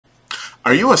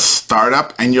Are you a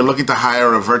startup and you're looking to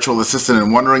hire a virtual assistant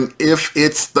and wondering if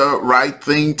it's the right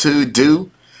thing to do?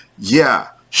 Yeah.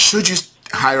 Should you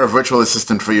hire a virtual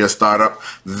assistant for your startup?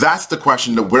 That's the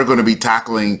question that we're going to be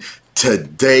tackling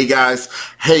today, guys.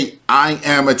 Hey, I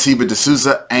am Atiba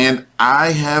D'Souza and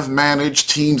I have managed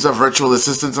teams of virtual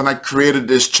assistants, and I created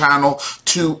this channel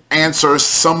to answer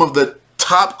some of the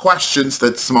top questions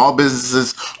that small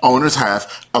businesses owners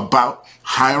have about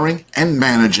hiring and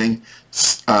managing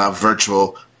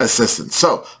virtual assistants.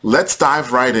 So let's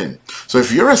dive right in. So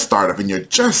if you're a startup and you're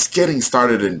just getting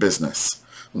started in business,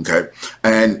 okay,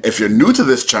 and if you're new to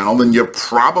this channel, then you've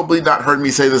probably not heard me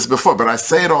say this before, but I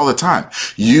say it all the time.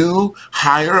 You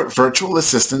hire virtual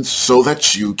assistants so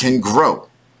that you can grow.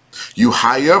 You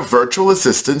hire virtual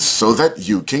assistants so that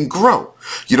you can grow.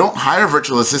 You don't hire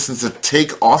virtual assistants to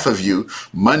take off of you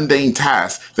mundane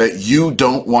tasks that you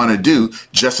don't want to do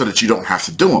just so that you don't have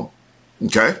to do them.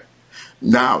 Okay?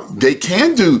 Now, they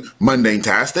can do mundane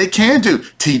tasks, they can do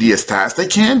tedious tasks, they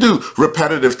can do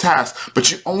repetitive tasks,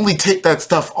 but you only take that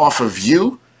stuff off of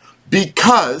you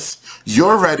because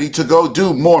you're ready to go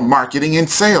do more marketing and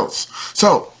sales.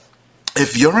 So,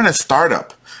 if you're in a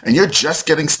startup and you're just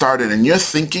getting started and you're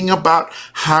thinking about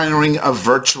hiring a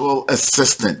virtual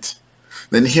assistant,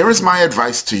 then here is my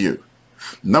advice to you.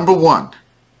 Number one,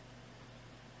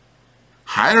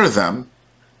 hire them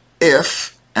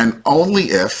if and only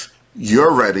if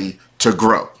you're ready to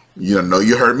grow. You know,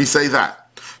 you heard me say that.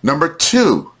 Number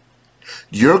two,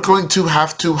 you're going to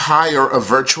have to hire a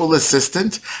virtual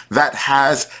assistant that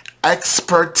has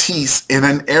expertise in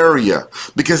an area,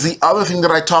 because the other thing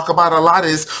that I talk about a lot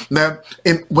is that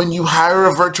when you hire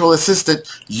a virtual assistant,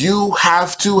 you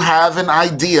have to have an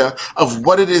idea of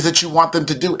what it is that you want them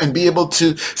to do and be able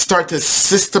to start to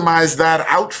systemize that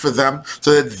out for them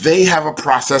so that they have a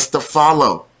process to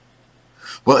follow.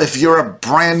 Well, if you're a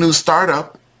brand new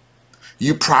startup,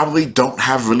 you probably don't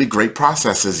have really great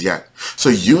processes yet. So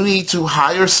you need to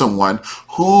hire someone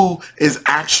who is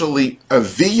actually a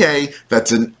VA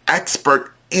that's an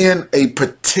expert in a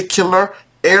particular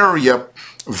area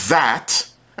that,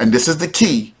 and this is the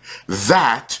key,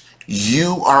 that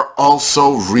you are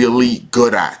also really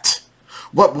good at.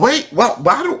 But wait, why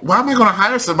am I going to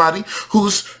hire somebody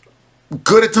who's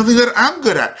good at something that I'm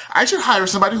good at? I should hire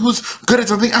somebody who's good at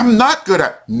something I'm not good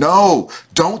at. No,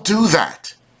 don't do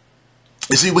that.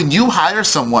 You see, when you hire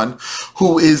someone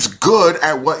who is good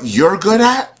at what you're good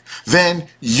at, then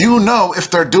you know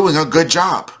if they're doing a good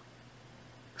job.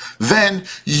 Then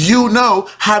you know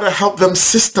how to help them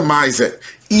systemize it,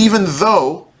 even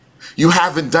though you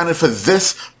haven't done it for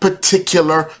this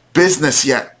particular business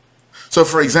yet. So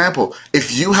for example,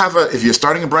 if you're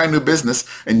starting a brand new business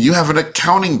and you have an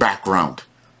accounting background,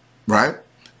 right?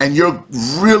 And you're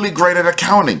really great at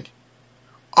accounting,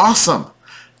 awesome.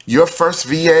 Your first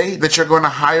VA that you're going to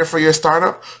hire for your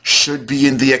startup should be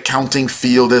in the accounting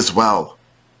field as well.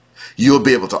 You'll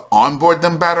be able to onboard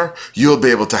them better, you'll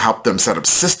be able to help them set up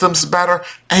systems better,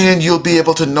 and you'll be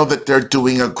able to know that they're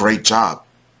doing a great job.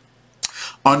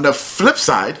 On the flip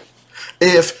side,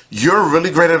 if you're really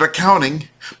great at accounting,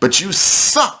 but you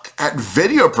suck at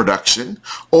video production,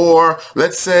 or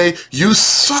let's say you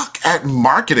suck at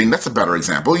marketing, that's a better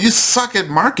example, you suck at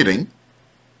marketing,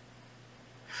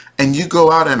 and you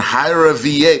go out and hire a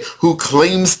VA who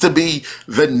claims to be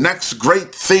the next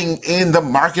great thing in the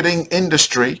marketing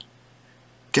industry,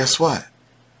 guess what?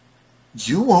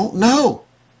 You won't know.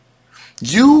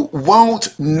 You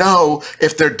won't know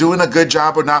if they're doing a good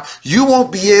job or not. You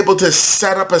won't be able to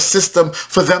set up a system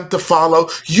for them to follow.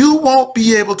 You won't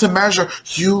be able to measure.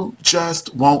 You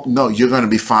just won't know. You're going to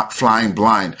be flying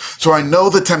blind. So I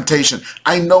know the temptation.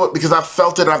 I know it because I've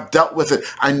felt it. I've dealt with it.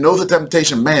 I know the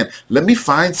temptation. Man, let me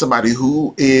find somebody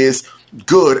who is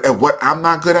good at what I'm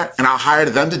not good at, and I'll hire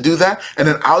them to do that. And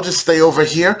then I'll just stay over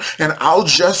here and I'll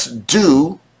just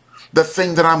do the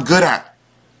thing that I'm good at.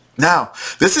 Now,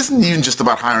 this isn't even just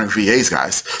about hiring VAs,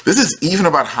 guys. This is even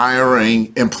about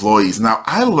hiring employees. Now,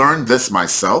 I learned this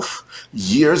myself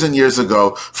years and years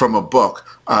ago from a book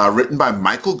written by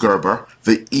Michael Gerber,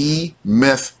 The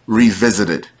E-Myth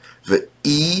Revisited. The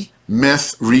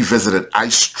E-Myth Revisited. I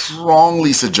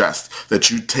strongly suggest that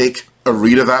you take a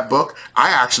read of that book. I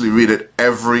actually read it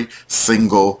every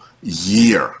single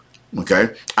year.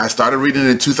 Okay? I started reading it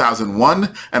in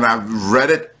 2001, and I've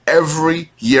read it every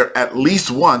year at least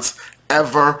once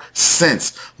ever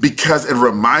since, because it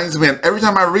reminds me, and every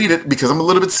time I read it, because I'm a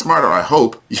little bit smarter, I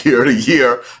hope, year to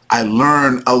year, I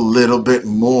learn a little bit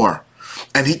more.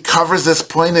 And he covers this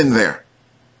point in there.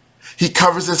 He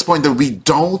covers this point that we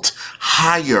don't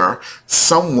hire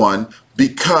someone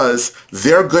because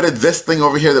they're good at this thing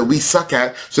over here that we suck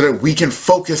at so that we can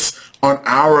focus on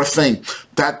our thing.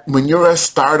 That when you're a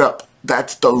startup,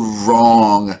 that's the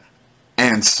wrong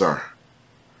answer.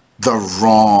 The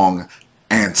wrong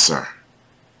answer.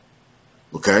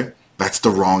 Okay? That's the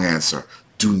wrong answer.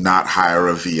 Do not hire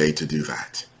a VA to do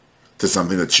that. To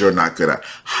something that you're not good at.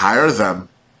 Hire them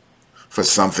for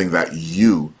something that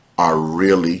you are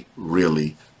really,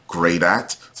 really great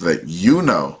at, so that you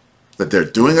know that they're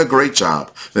doing a great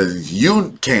job, that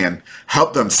you can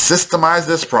help them systemize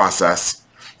this process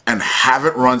and have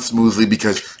it run smoothly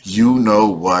because you know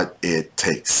what it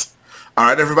takes. All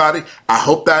right, everybody, I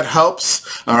hope that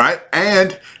helps. All right,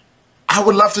 and I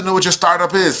would love to know what your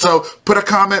startup is. So put a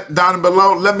comment down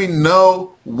below. Let me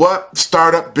know what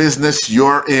startup business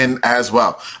you're in as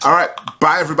well. All right,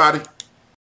 bye, everybody.